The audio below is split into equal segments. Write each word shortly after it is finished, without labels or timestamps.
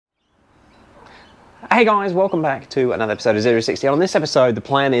Hey guys, welcome back to another episode of 060. On this episode, the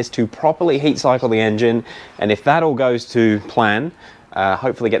plan is to properly heat cycle the engine, and if that all goes to plan,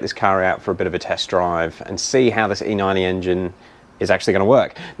 hopefully get this car out for a bit of a test drive and see how this E90 engine is actually going to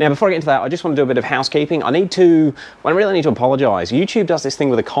work. Now, before I get into that, I just want to do a bit of housekeeping. I really need to apologize. YouTube does this thing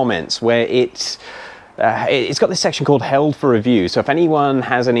with the comments where it's got this section called held for review. So if anyone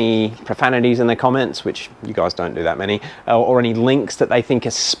has any profanities in their comments, which you guys don't do that many, or any links that they think are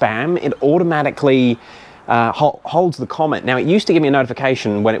spam, it automatically holds the comment. Now, it used to give me a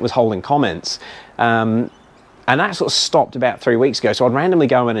notification when it was holding comments, and that sort of stopped about 3 weeks ago. So I'd randomly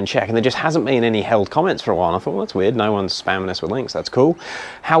go in and check, and there just hasn't been any held comments for a while. And I thought, well, that's weird. No one's spamming us with links. That's cool.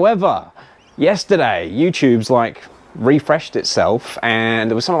 However, yesterday, YouTube's refreshed itself, and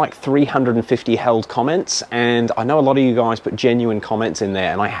there was something like 350 held comments, and I know a lot of you guys put genuine comments in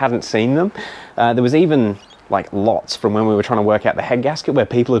there and I hadn't seen them. There was even lots from when we were trying to work out the head gasket where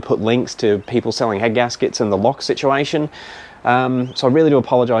people had put links to people selling head gaskets and the lock situation. So I really do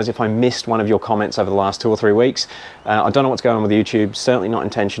apologize if I missed one of your comments over the last 2 or 3 weeks. I don't know what's going on with YouTube, certainly not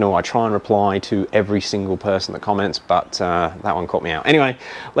intentional. I try and reply to every single person that comments, but that one caught me out. Anyway,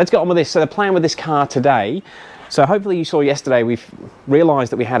 let's get on with this. So the plan with this car today, so hopefully you saw yesterday, we've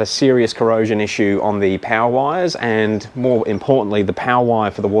realized that we had a serious corrosion issue on the power wires, and more importantly, the power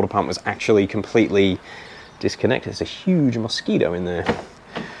wire for the water pump was actually completely disconnected. There's a huge mosquito in there.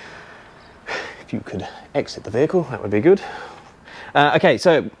 If you could exit the vehicle, that would be good. Okay,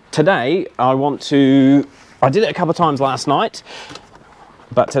 so today I did it a couple of times last night,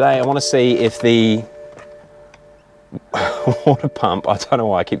 but today I want to see if the water pump, I don't know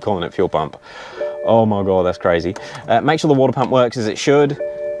why I keep calling it fuel pump. Oh my God, that's crazy. Make sure the water pump works as it should,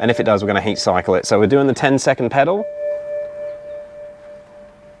 and if it does, we're going to heat cycle it. So we're doing the 10-second pedal.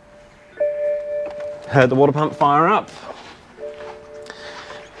 Heard the water pump fire up.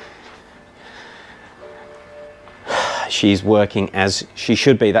 She's working as she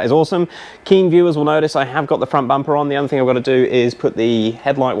should be. That is awesome. Keen viewers will notice I have got the front bumper on. The other thing I've got to do is put the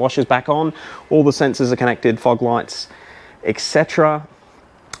headlight washers back on. All the sensors are connected, fog lights, etc.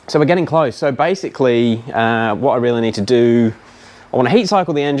 So we're getting close. So basically, what I really need to do, I want to heat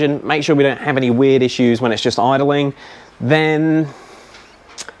cycle the engine, make sure we don't have any weird issues when it's just idling, then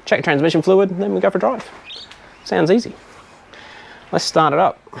check transmission fluid, and then we go for a drive. Sounds easy. Let's start it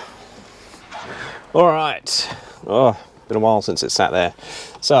up. All right. Oh, been a while since it sat there.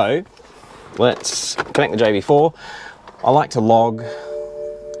 So let's connect the JB4. I like to log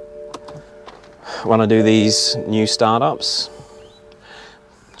when I do these new startups,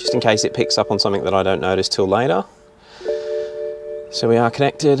 just in case it picks up on something that I don't notice till later. So we are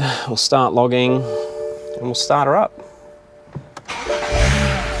connected. We'll start logging and we'll start her up.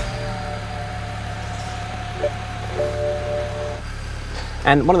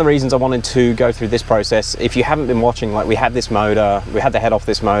 And one of the reasons I wanted to go through this process, if you haven't been watching, we had this motor, we had the head off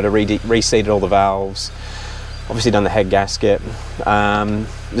this motor, reseated all the valves, obviously done the head gasket.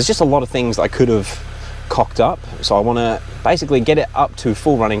 There's just a lot of things I could have cocked up, so I want to basically get it up to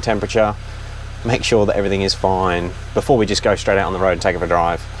full running temperature, make sure that everything is fine before we just go straight out on the road and take it for a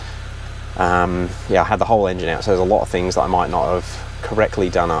drive. Yeah, I had the whole engine out, so there's a lot of things that I might not have correctly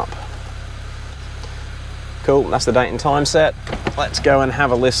done up. Cool, that's the date and time set. Let's go and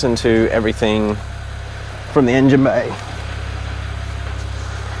have a listen to everything from the engine bay.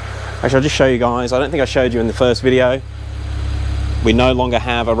 Actually, I'll just show you guys. I don't think I showed you in the first video. We no longer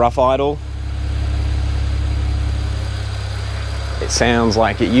have a rough idle. It sounds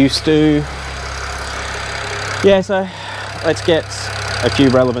like it used to. Yeah, so let's get a few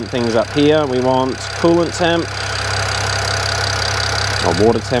relevant things up here. We want coolant temp, or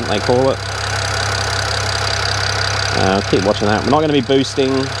water temp they call it. Keep watching that. We're not going to be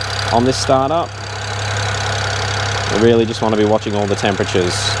boosting on this startup. We really just want to be watching all the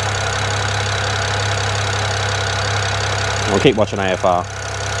temperatures. We'll keep watching AFR.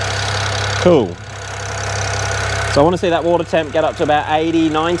 Cool. So I want to see that water temp get up to about 80,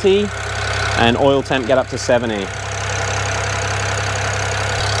 90, and oil temp get up to 70.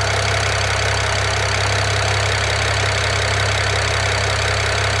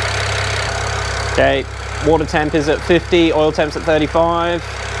 Okay. Water temp is at 50, oil temp's at 35.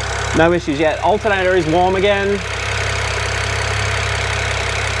 No issues yet. Alternator is warm again.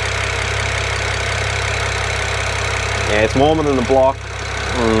 Yeah, it's warmer than the block.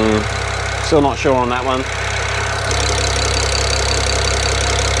 Still not sure on that one.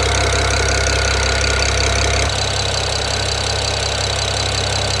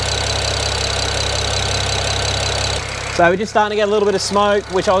 So we're just starting to get a little bit of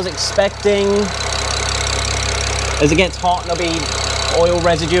smoke, which I was expecting. As it gets hot, there'll be oil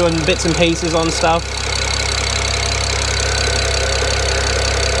residue and bits and pieces on stuff.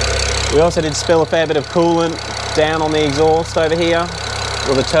 We also did spill a fair bit of coolant down on the exhaust over here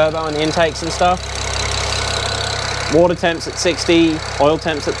with the turbo and the intakes and stuff. Water temps at 60, oil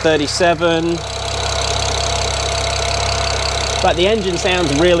temps at 37. But the engine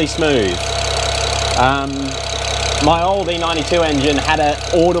sounds really smooth. My old E92 engine had an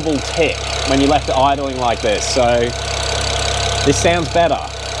audible tick when you left it idling like this, so this sounds better.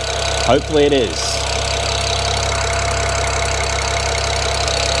 Hopefully it is.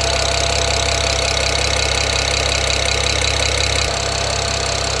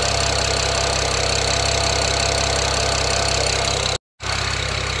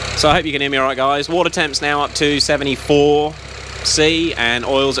 So I hope you can hear me all right, guys. Water temp's now up to 74 C and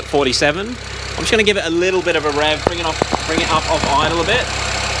oil's at 47. I'm just going to give it a little bit of a rev, bring it up off idle a bit.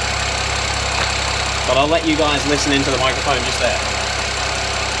 But I'll let you guys listen into the microphone just there.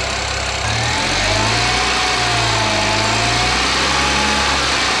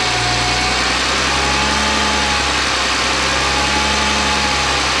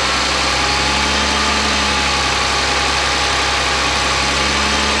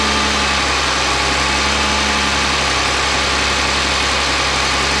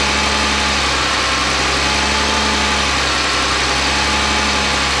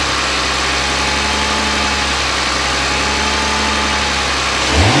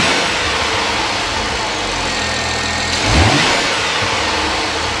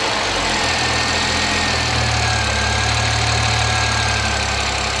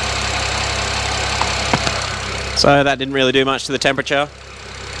 So that didn't really do much to the temperature.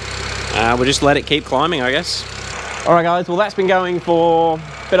 We'll just let it keep climbing, I guess. All right, guys, well, that's been going for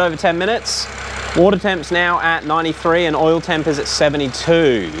a bit over 10 minutes. Water temp's now at 93 and oil temp is at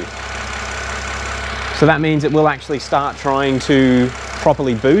 72. So that means it will actually start trying to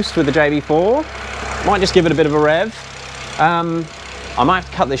properly boost with the JB4. Might just give it a bit of a rev. I might have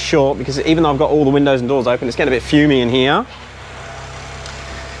to cut this short because even though I've got all the windows and doors open, it's getting a bit fumey in here.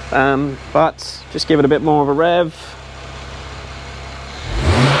 But just give it a bit more of a rev.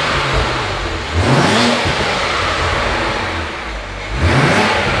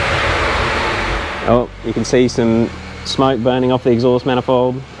 Oh, you can see some smoke burning off the exhaust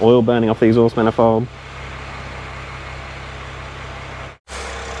manifold, oil burning off the exhaust manifold.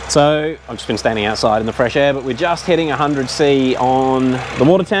 So I've just been standing outside in the fresh air, but we're just hitting 100 C on the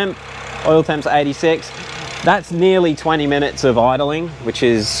water temp. Oil temp's at 86. That's nearly 20 minutes of idling, which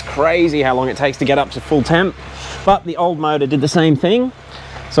is crazy how long it takes to get up to full temp. But the old motor did the same thing.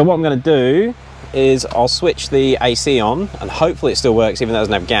 So what I'm going to do is I'll switch the AC on, and hopefully it still works even though it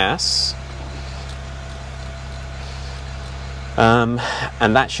doesn't have gas.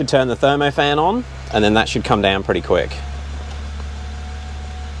 And that should turn the thermofan on, and then that should come down pretty quick.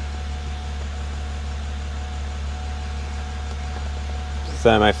 The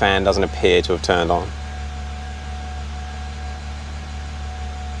thermofan doesn't appear to have turned on.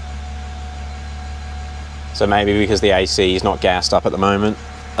 So maybe because the AC is not gassed up at the moment,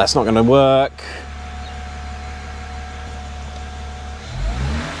 that's not going to work.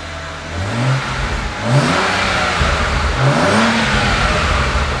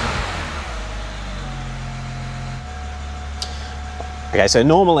 Okay, so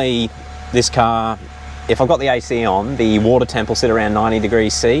normally this car, if I've got the AC on, the water temp will sit around 90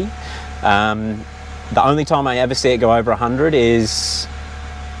 degrees C. The only time I ever see it go over 100 is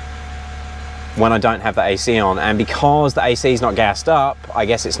when I don't have the AC on, and because the AC is not gassed up, I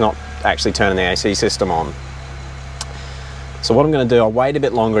guess it's not actually turning the AC system on. So what I'm going to do, I'll wait a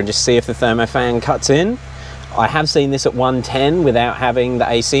bit longer and just see if the thermofan cuts in. I have seen this at 110 without having the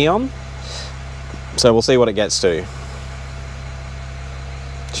AC on, so we'll see what it gets to.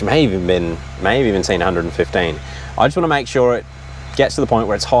 Which may have even seen 115. I just want to make sure it gets to the point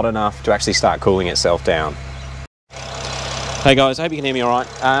where it's hot enough to actually start cooling itself down. Hey guys, I hope you can hear me all right.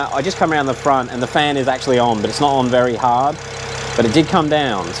 I just come around the front and the fan is actually on, but it's not on very hard, but it did come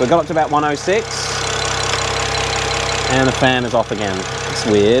down. So it got up to about 106 and the fan is off again. It's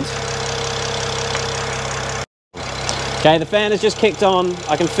weird. Okay, the fan has just kicked on.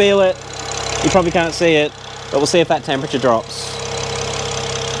 I can feel it. You probably can't see it, but we'll see if that temperature drops.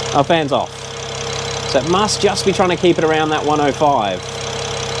 Oh, fan's off. So it must just be trying to keep it around that 105.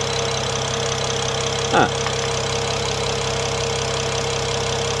 Huh.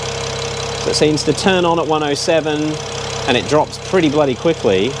 So it seems to turn on at 107 and it drops pretty bloody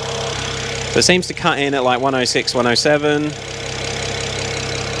quickly. So it seems to cut in at like 106, 107.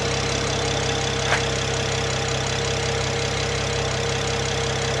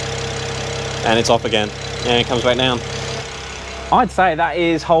 And it's off again. And it comes back down. I'd say that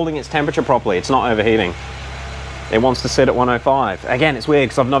is holding its temperature properly. It's not overheating. It wants to sit at 105. Again, it's weird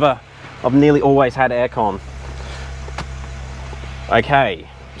because I've nearly always had aircon. Okay,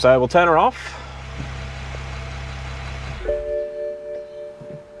 so we'll turn her off.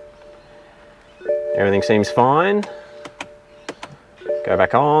 Everything seems fine. Go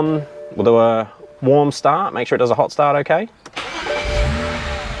back on. We'll do a warm start. Make sure it does a hot start okay.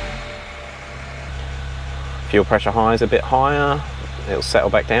 Fuel pressure high is a bit higher. It'll settle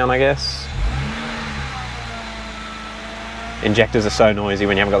back down, I guess. Injectors are so noisy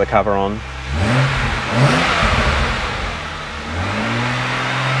when you haven't got the cover on.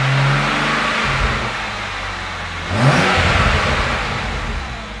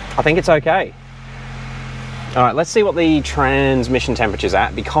 I think it's okay. All right, let's see what the transmission temperature's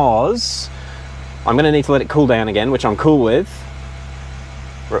at, because I'm gonna need to let it cool down again, which I'm cool with.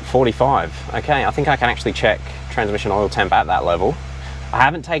 We're at 45. Okay, I think I can actually check transmission oil temp at that level. I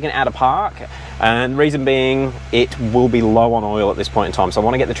haven't taken it out of park, and the reason being it will be low on oil at this point in time. So I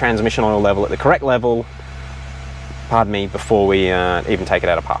want to get the transmission oil level at the correct level, pardon me, before we even take it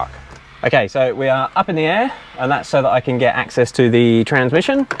out of park. Okay, so we are up in the air, and that's so that I can get access to the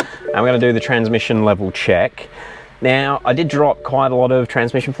transmission, and we're going to do the transmission level check. Now, I did drop quite a lot of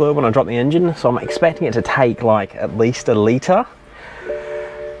transmission fluid when I dropped the engine, so I'm expecting it to take like at least a litre.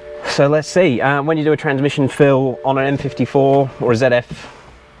 So let's see, when you do a transmission fill on an N54 or a ZF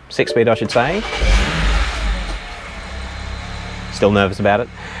 6-speed, I should say. Still nervous about it.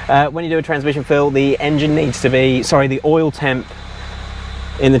 When you do a transmission fill, the engine needs to be, sorry, the oil temp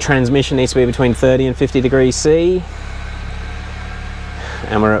in the transmission needs to be between 30 and 50 degrees C.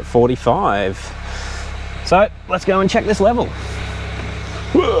 And we're at 45. So let's go and check this level.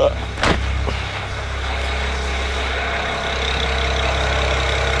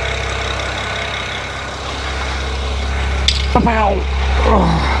 So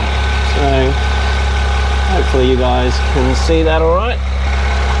hopefully you guys can see that all right.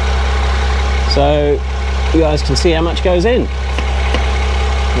 So you guys can see how much goes in.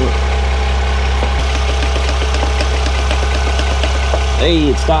 Hey,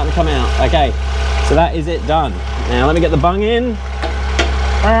 it's starting to come out. Okay, so that is it done. Now let me get the bung in.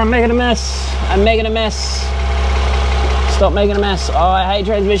 I'm making a mess. I'm making a mess. Stop making a mess. Oh, I hate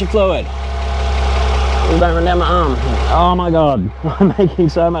transmission fluid. Don't run down my arm. Oh my god, I'm making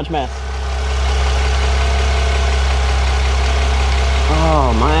so much mess.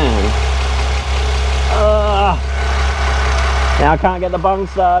 Oh man. Now I can't get the bung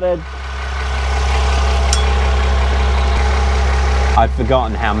started. I've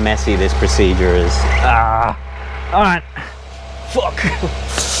forgotten how messy this procedure is. Alright. Fuck.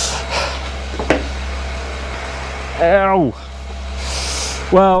 Ow.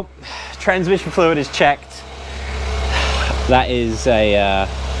 Well, transmission fluid is checked. That is a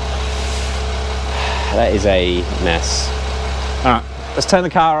mess. All right, let's turn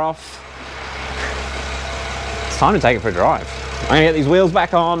the car off. It's time to take it for a drive. I'm gonna get these wheels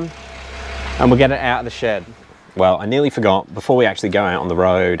back on, and we'll get it out of the shed. Well, I nearly forgot, before we actually go out on the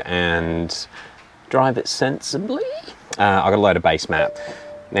road and drive it sensibly, I got a load of base map.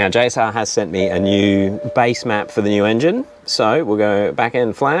 Now, JSR has sent me a new base map for the new engine, so we'll go back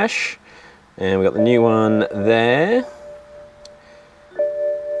end flash. And we've got the new one there.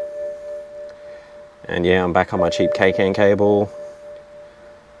 And yeah, I'm back on my cheap K-can cable.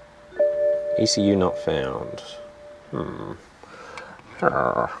 ECU not found.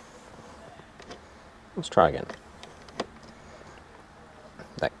 Let's try again.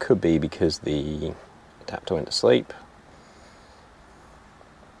 That could be because the adapter went to sleep.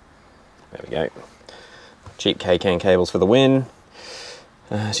 There we go. Cheap K-can cables for the win.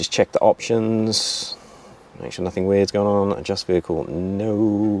 Let's just check the options, make sure nothing weird's going on. Adjust vehicle,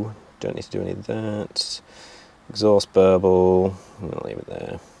 no, don't need to do any of that. Exhaust burble, I'm gonna leave it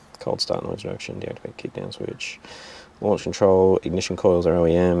there. Cold start noise reduction, deactivate kickdown switch. Launch control, ignition coils are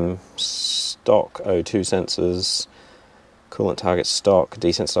OEM. Stock O2 sensors. Coolant target stock,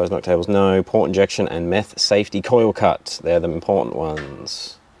 desensitized knock tables, no. Port injection and meth safety coil cut, they're the important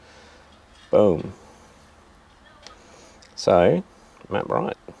ones. Boom. So, map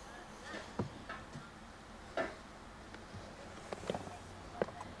right.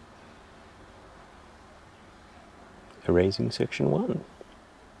 Erasing section 1.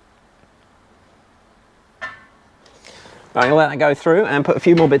 I'm going to let that go through and put a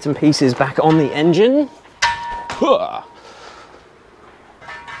few more bits and pieces back on the engine.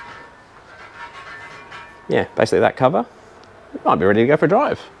 Yeah, basically that cover. Might be ready to go for a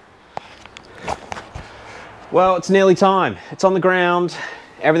drive. Well, it's nearly time. It's on the ground.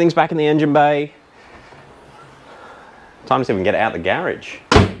 Everything's back in the engine bay. Time to see if we can get it out the garage,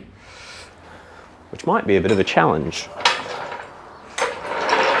 which might be a bit of a challenge.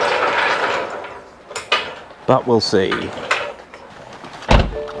 But we'll see.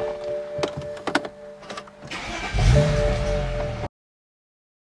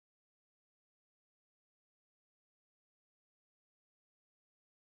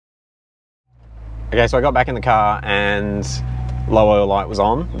 Okay, so I got back in the car and low oil light was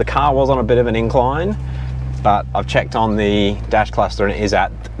on. The car was on a bit of an incline, but I've checked on the dash cluster and it is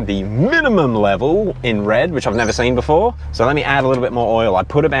at the minimum level in red, which I've never seen before. So let me add a little bit more oil. I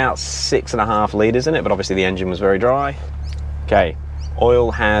put about 6.5 litres in it, but obviously the engine was very dry. Okay, oil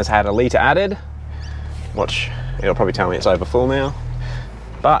has had a litre added. Watch, it'll probably tell me it's over full now.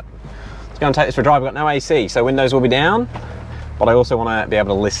 But let's go and take this for a drive. I've got no AC, so windows will be down, but I also want to be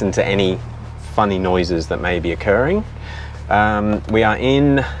able to listen to any funny noises that may be occurring. We are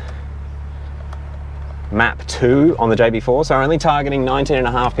in map 2 on the JB4, so we're only targeting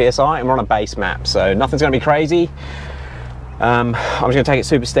 19.5 psi and we're on a base map, so nothing's going to be crazy. I'm just going to take it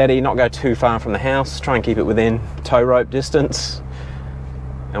super steady, not go too far from the house, try and keep it within tow rope distance,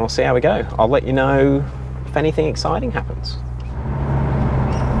 and we'll see how we go. I'll let you know if anything exciting happens.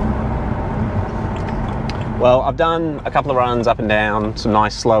 Well, I've done a couple of runs up and down, some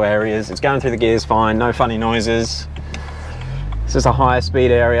nice slow areas. It's going through the gears fine, no funny noises. This is a higher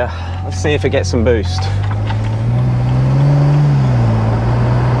speed area. Let's see if it gets some boost.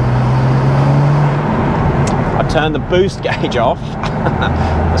 I've turned the boost gauge off.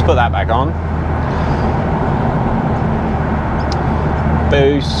 Let's put that back on.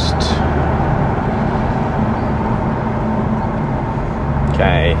 Boost.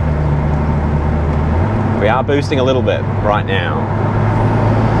 Okay. We are boosting a little bit right now.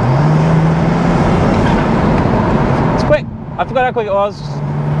 It's quick. I forgot how quick it was.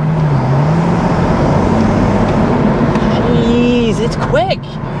 Jeez, it's quick.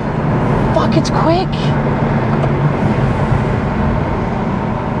 Fuck, it's quick.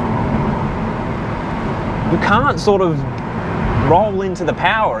 You can't sort of roll into the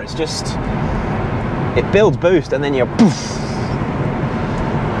power. It's just, it builds boost and then you're poof.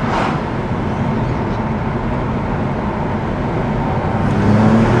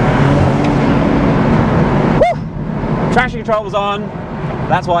 Traction control was on,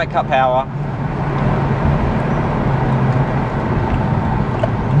 that's why it cut power.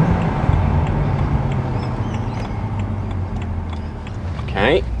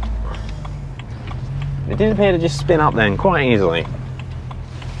 Okay. It did appear to just spin up then quite easily.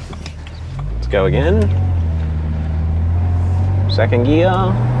 Let's go again. Second gear.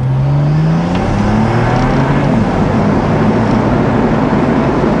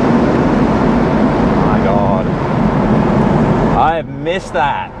 I have missed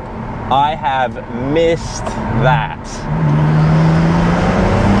that. I have missed that.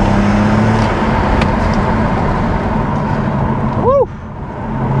 Woo!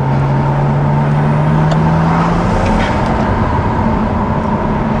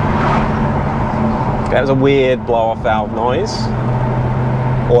 That was a weird blow-off valve noise.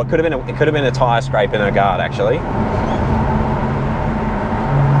 Or it could have been a tire scrape in her guard actually.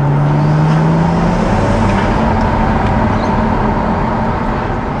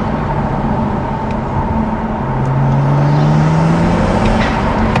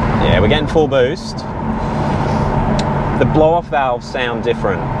 We're getting full boost. The blow-off valves sound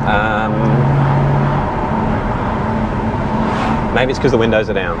different. Maybe it's because the windows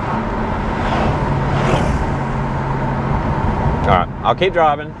are down. Alright, I'll keep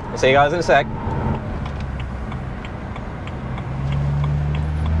driving. I'll see you guys in a sec.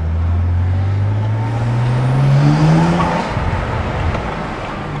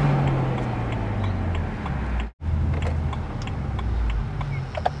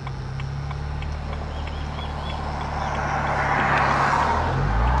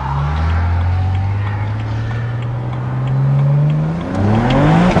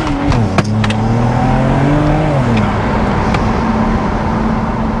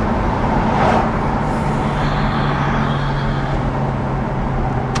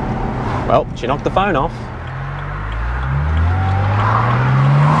 Well, she knocked the phone off.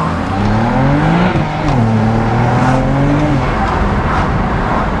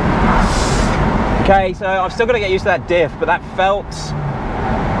 Okay, so I've still got to get used to that diff, but that felt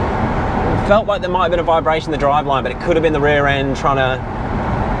like there might have been a vibration in the driveline, but it could have been the rear end trying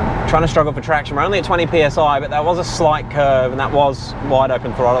to struggle for traction. We're only at 20 psi, but that was a slight curve, and that was wide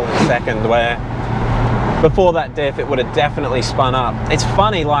open throttle in second, where before that diff it would have definitely spun up. It's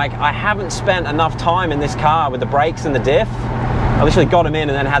funny, like I haven't spent enough time in this car with the brakes and the diff. I literally got them in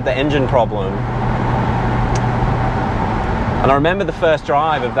and then had the engine problem. And I remember the first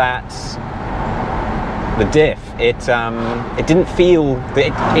drive of that, the diff, it didn't feel,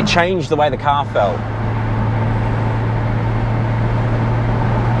 it changed the way the car felt.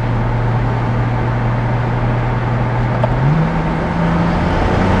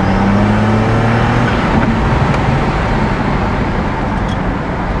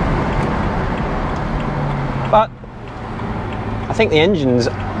 But I think the engine's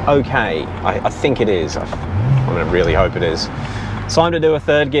okay. I think it is. I really hope it is. It's time to do a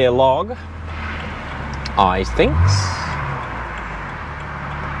third gear log, I think.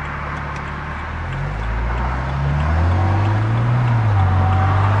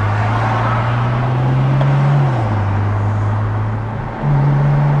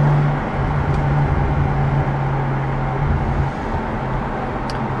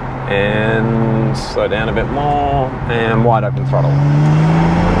 And slow down a bit more, and wide open throttle.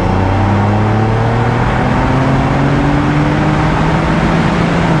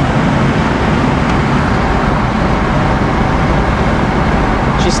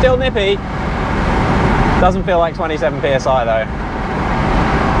 She's still nippy. Doesn't feel like 27 PSI though.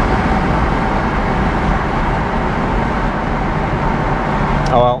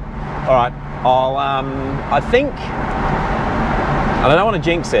 Oh well, all right. I think, I don't want to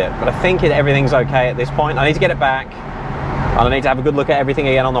jinx it, but I think everything's okay at this point. I need to get it back. I need to have a good look at everything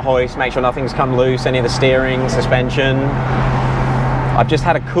again on the hoist, make sure nothing's come loose, any of the steering, suspension. I've just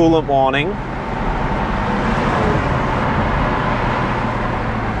had a coolant warning.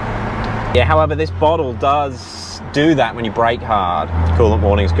 Yeah, however, this bottle does do that when you brake hard. Coolant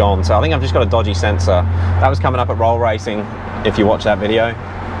warning's gone, so I think I've just got a dodgy sensor. That was coming up at roll racing, if you watch that video.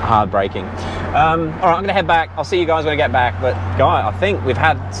 Hard braking. All right, I'm gonna head back. I'll see you guys when I get back, but guy, I think we've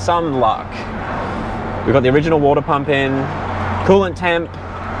had some luck. We've got the original water pump in, coolant temp.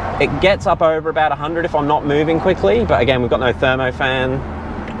 It gets up over about 100 if I'm not moving quickly, but again, we've got no thermo fan,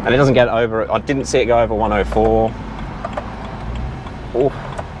 and it doesn't get over, I didn't see it go over 104. Oh.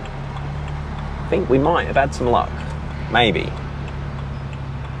 I think we might have had some luck, maybe.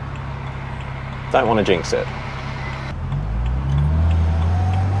 Don't want to jinx it.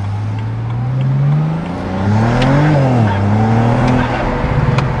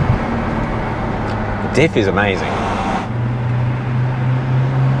 The diff is amazing.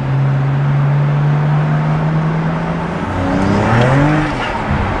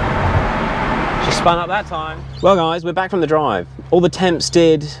 She spun up that time. Well guys, we're back from the drive. All the temps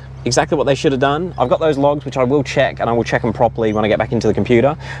did exactly what they should have done. I've got those logs, which I will check, and I will check them properly when I get back into the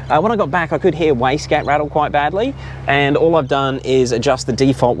computer. When I got back, I could hear wastegate rattle quite badly, and all I've done is adjust the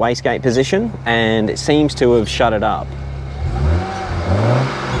default wastegate position, and it seems to have shut it up.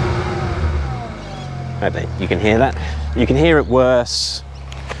 Hope that you can hear that. You can hear it worse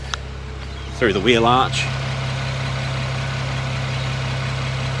through the wheel arch.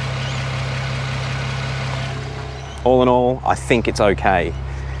 All in all, I think it's okay.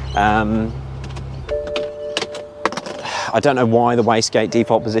 I don't know why the wastegate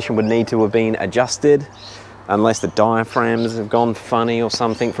default position would need to have been adjusted, unless the diaphragms have gone funny or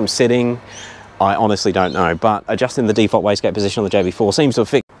something from sitting. I honestly don't know, but adjusting the default wastegate position on the JB4 seems to have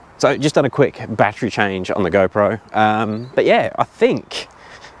fixed. So just done a quick battery change on the GoPro. But yeah, I think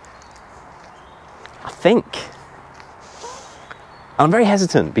I'm very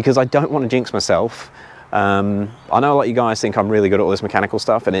hesitant because I don't want to jinx myself. I know a lot of you guys think I'm really good at all this mechanical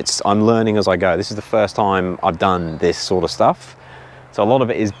stuff, and I'm learning as I go. This is the first time I've done this sort of stuff. So a lot of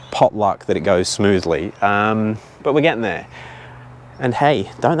it is pot luck that it goes smoothly, but we're getting there. And hey,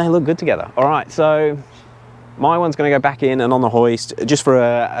 don't they look good together? All right, so my one's gonna go back in and on the hoist just for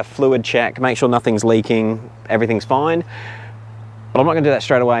a fluid check, make sure nothing's leaking, everything's fine. But I'm not gonna do that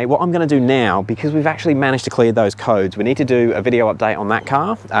straight away. What I'm gonna do now, because we've actually managed to clear those codes, we need to do a video update on that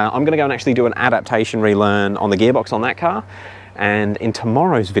car. I'm gonna go and actually do an adaptation relearn on the gearbox on that car. And in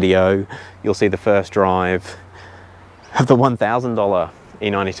tomorrow's video, you'll see the first drive of the $1,000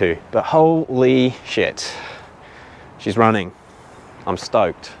 E92. But holy shit, she's running. I'm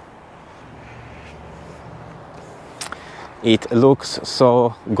stoked. It looks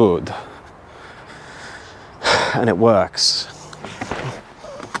so good. And it works.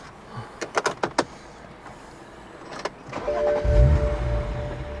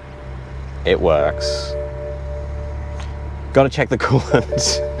 It works. Got to check the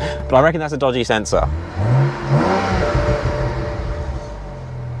coolant, but I reckon that's a dodgy sensor.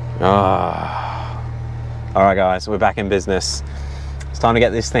 All right guys, we're back in business. It's time to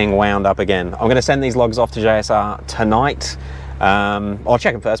get this thing wound up again. I'm going to send these logs off to JSR tonight, I'll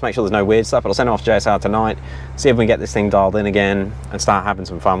check them first, make sure there's no weird stuff, but I'll send them off to JSR tonight, see if we can get this thing dialed in again and start having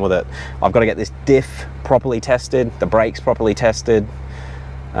some fun with it. I've got to get this diff properly tested, the brakes properly tested.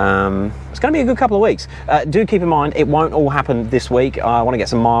 It's going to be a good couple of weeks. Do keep in mind, it won't all happen this week. I want to get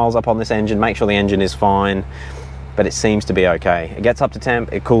some miles up on this engine, make sure the engine is fine, but it seems to be okay. It gets up to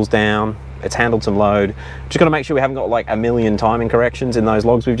temp, it cools down, it's handled some load. Just got to make sure we haven't got like a million timing corrections in those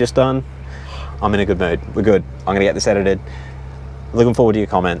logs we've just done. I'm in a good mood. We're good. I'm going to get this edited. Looking forward to your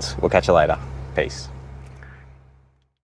comments. We'll catch you later. Peace.